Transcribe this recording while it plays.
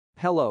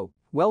Hello,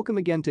 welcome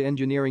again to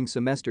Engineering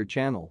Semester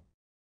channel.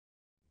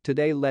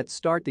 Today let's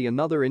start the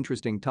another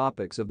interesting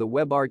topics of the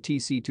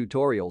WebRTC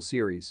tutorial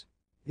series.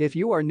 If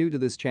you are new to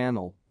this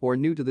channel or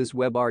new to this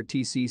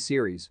WebRTC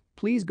series,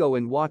 please go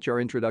and watch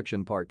our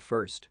introduction part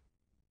first.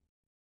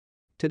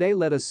 Today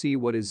let us see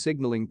what is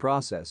signaling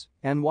process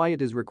and why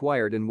it is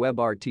required in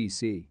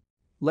WebRTC.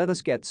 Let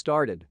us get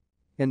started.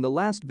 In the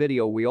last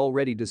video we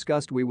already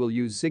discussed we will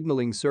use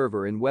signaling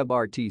server in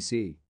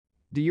WebRTC.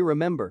 Do you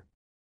remember?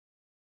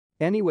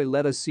 Anyway,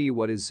 let us see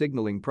what is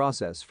signaling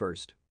process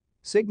first.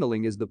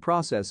 Signaling is the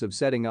process of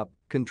setting up,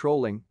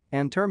 controlling,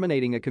 and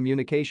terminating a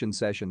communication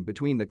session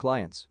between the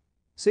clients.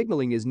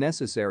 Signaling is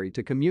necessary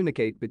to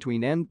communicate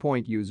between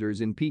endpoint users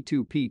in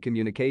P2P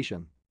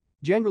communication.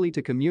 Generally,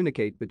 to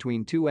communicate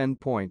between two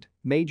endpoint,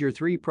 major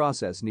three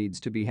process needs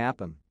to be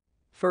happen.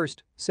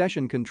 First,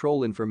 session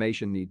control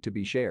information need to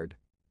be shared.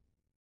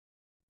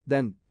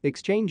 Then,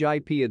 exchange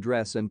IP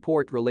address and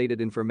port related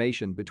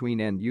information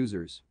between end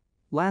users.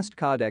 Last,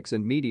 codecs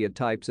and media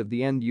types of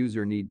the end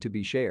user need to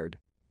be shared.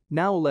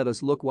 Now let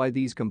us look why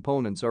these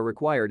components are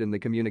required in the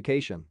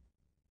communication.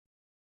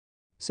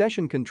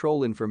 Session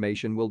control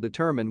information will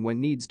determine when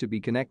needs to be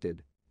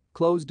connected,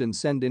 closed and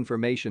send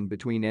information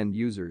between end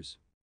users.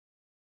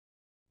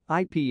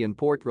 IP and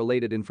port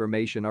related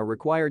information are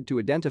required to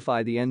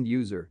identify the end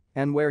user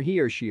and where he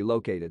or she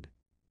located.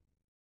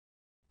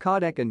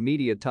 Codec and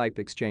media type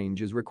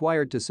exchange is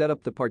required to set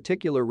up the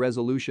particular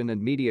resolution and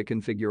media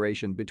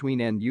configuration between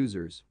end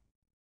users.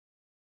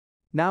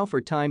 Now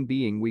for time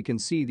being we can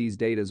see these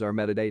datas are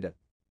metadata.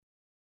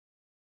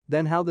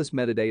 Then how this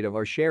metadata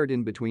are shared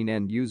in between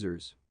end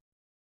users.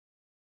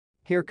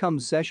 Here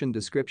comes Session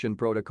Description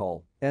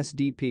Protocol,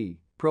 SDP,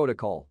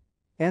 protocol.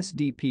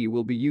 SDP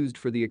will be used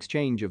for the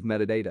exchange of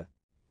metadata.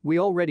 We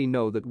already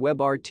know that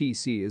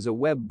WebRTC is a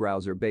web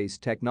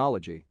browser-based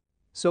technology.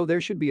 So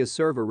there should be a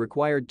server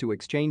required to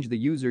exchange the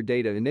user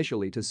data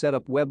initially to set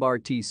up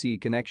WebRTC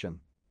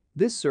connection.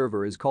 This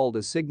server is called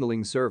a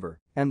signaling server,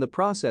 and the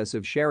process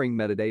of sharing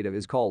metadata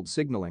is called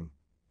signaling.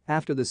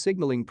 After the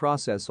signaling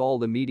process, all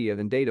the media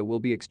and data will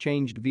be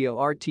exchanged via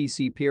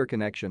RTC peer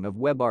connection of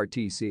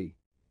WebRTC.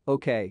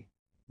 Okay.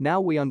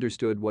 Now we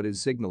understood what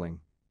is signaling.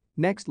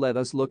 Next let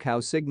us look how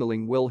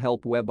signaling will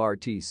help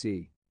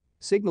WebRTC.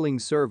 Signaling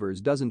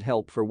servers doesn't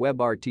help for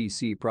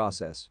WebRTC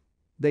process.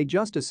 They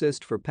just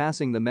assist for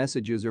passing the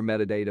messages or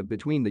metadata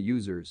between the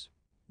users.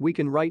 We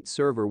can write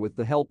server with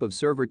the help of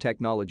server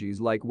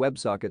technologies like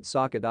WebSocket,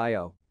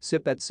 Socket.io,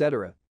 SIP,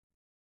 etc.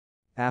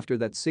 After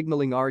that,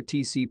 signaling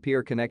RTC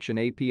peer connection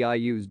API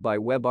used by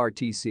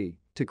WebRTC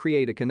to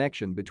create a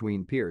connection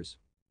between peers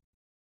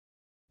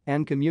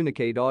and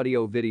communicate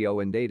audio, video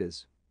and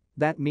datas.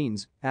 That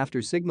means,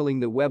 after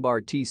signaling, the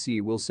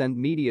WebRTC will send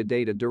media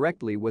data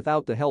directly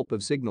without the help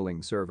of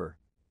signaling server.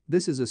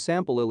 This is a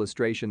sample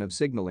illustration of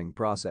signaling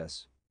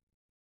process.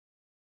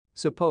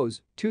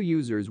 Suppose two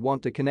users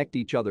want to connect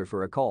each other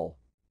for a call.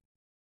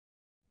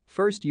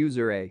 First,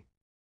 user A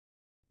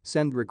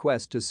send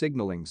request to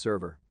signaling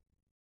server.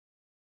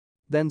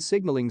 Then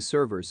signaling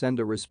server send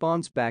a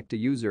response back to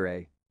user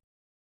A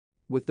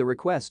with the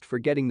request for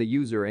getting the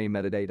user A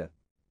metadata.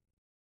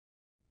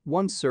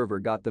 Once server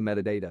got the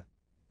metadata,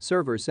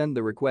 server send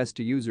the request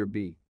to user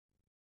B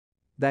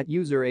that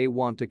user A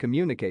want to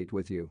communicate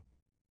with you.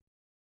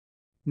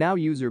 Now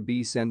user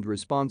B send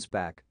response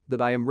back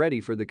that I am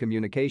ready for the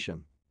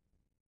communication.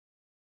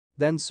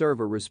 Then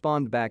server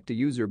respond back to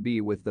user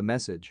B with the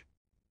message,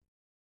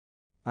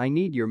 I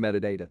need your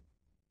metadata.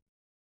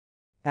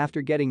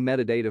 After getting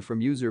metadata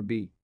from user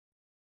B,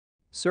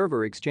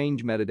 server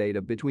exchange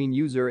metadata between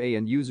user A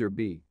and user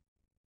B.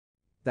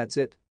 That's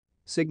it.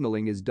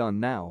 Signaling is done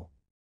now.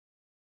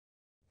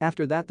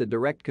 After that, the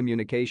direct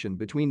communication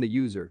between the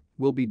user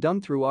will be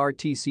done through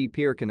RTC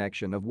peer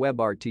connection of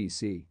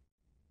WebRTC.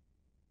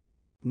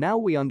 Now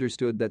we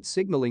understood that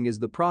signaling is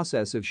the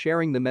process of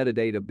sharing the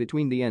metadata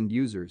between the end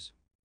users.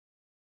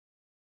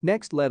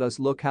 Next let us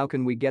look how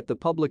can we get the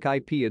public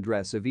IP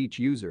address of each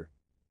user.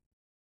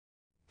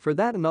 For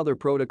that, another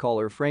protocol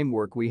or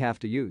framework we have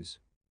to use.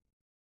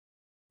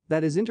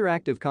 That is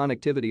Interactive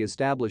Connectivity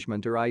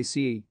Establishment or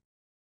ICE.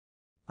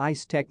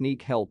 ICE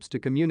technique helps to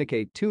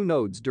communicate two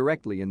nodes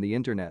directly in the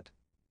internet.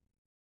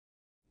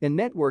 In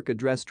network,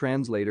 address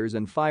translators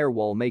and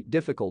firewall make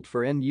difficult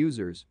for end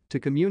users to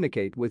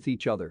communicate with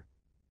each other.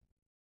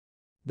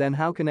 Then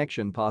how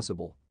connection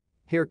possible?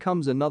 Here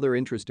comes another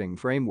interesting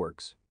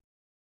frameworks.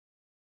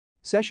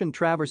 Session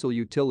traversal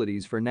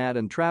utilities for NAT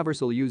and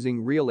traversal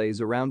using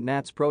relays around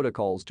NAT's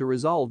protocols to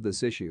resolve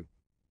this issue.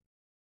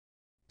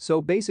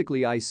 So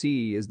basically ICE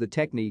is the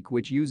technique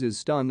which uses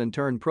stun and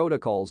turn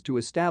protocols to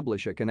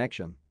establish a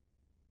connection.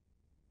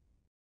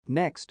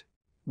 Next,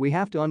 we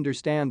have to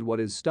understand what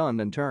is stun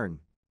and turn.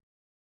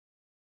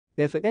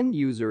 If an end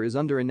user is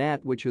under a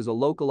NAT which has a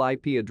local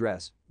IP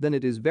address, then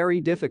it is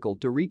very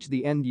difficult to reach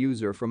the end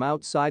user from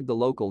outside the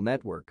local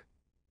network.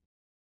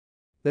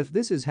 If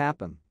this has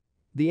happened,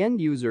 the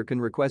end user can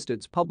request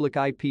its public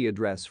IP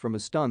address from a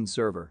stun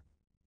server.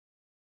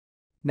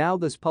 Now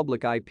this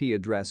public IP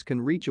address can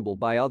reachable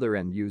by other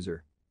end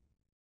user.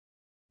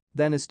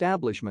 Then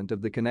establishment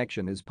of the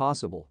connection is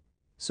possible.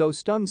 So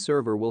stun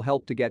server will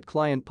help to get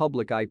client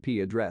public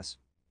IP address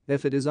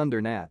if it is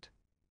under NAT.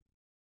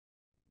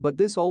 But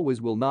this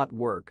always will not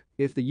work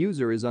if the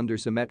user is under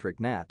symmetric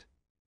NAT.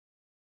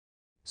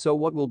 So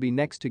what will be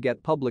next to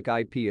get public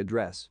IP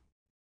address?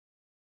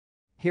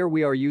 Here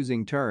we are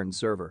using turn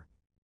server.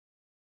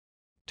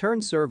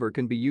 Turn server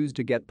can be used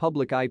to get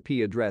public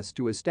IP address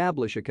to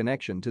establish a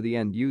connection to the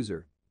end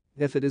user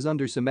if it is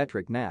under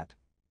symmetric NAT.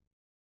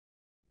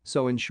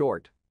 So in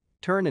short,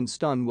 turn and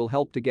stun will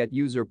help to get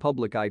user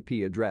public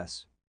IP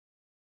address.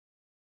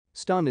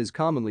 Stun is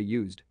commonly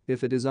used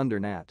if it is under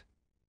NAT.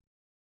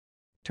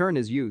 Turn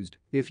is used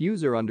if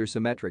user under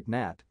symmetric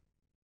NAT.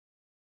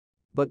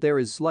 But there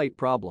is slight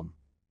problem.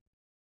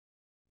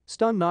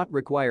 Stun not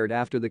required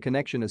after the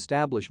connection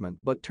establishment,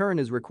 but turn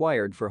is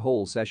required for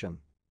whole session.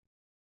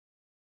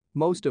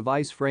 Most of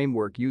ICE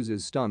framework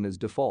uses stun as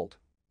default.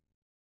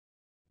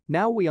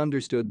 Now we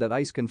understood that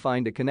ICE can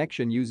find a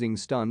connection using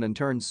stun and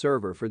turn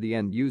server for the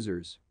end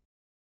users.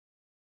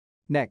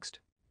 Next,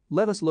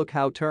 let us look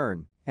how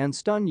turn and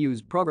stun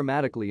used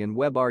programmatically in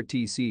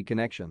WebRTC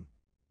connection.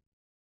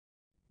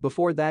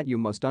 Before that, you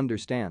must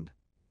understand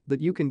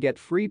that you can get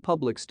free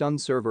public stun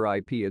server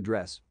IP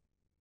address.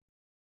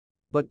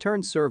 But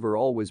turn server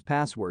always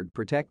password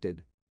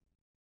protected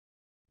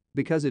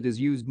because it is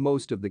used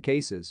most of the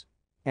cases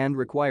and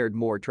required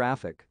more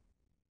traffic.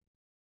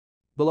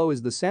 Below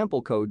is the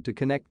sample code to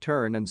connect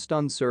turn and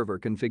stun server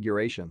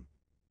configuration.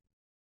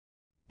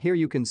 Here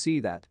you can see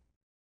that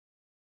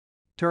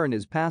turn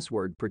is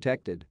password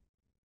protected.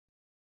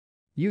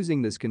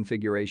 Using this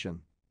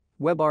configuration,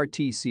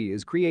 WebRTC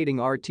is creating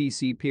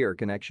RTC peer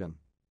connection.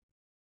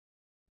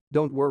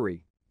 Don't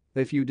worry.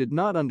 If you did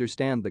not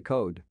understand the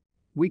code,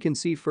 we can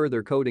see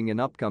further coding in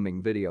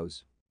upcoming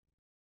videos.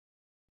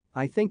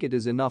 I think it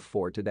is enough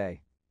for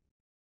today.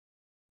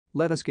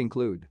 Let us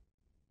conclude.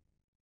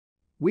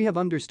 We have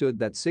understood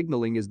that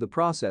signaling is the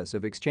process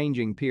of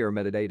exchanging peer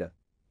metadata,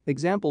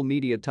 example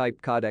media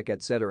type codec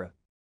etc.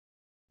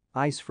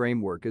 ICE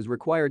framework is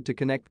required to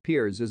connect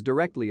peers as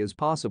directly as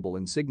possible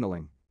in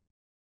signaling.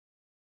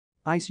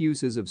 ICE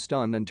uses of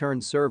stun and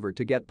turn server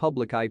to get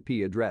public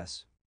IP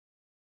address.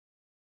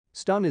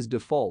 Stun is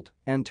default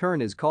and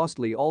turn is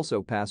costly,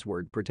 also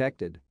password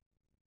protected.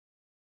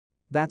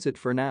 That's it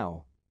for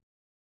now.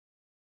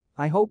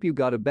 I hope you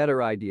got a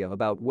better idea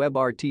about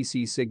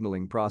WebRTC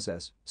signaling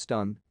process,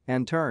 stun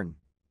and turn.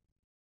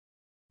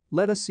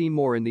 Let us see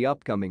more in the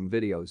upcoming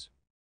videos.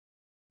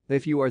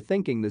 If you are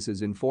thinking this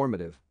is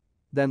informative,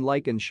 then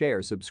like and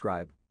share,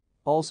 subscribe.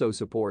 Also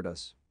support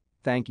us.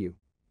 Thank you.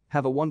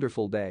 Have a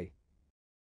wonderful day.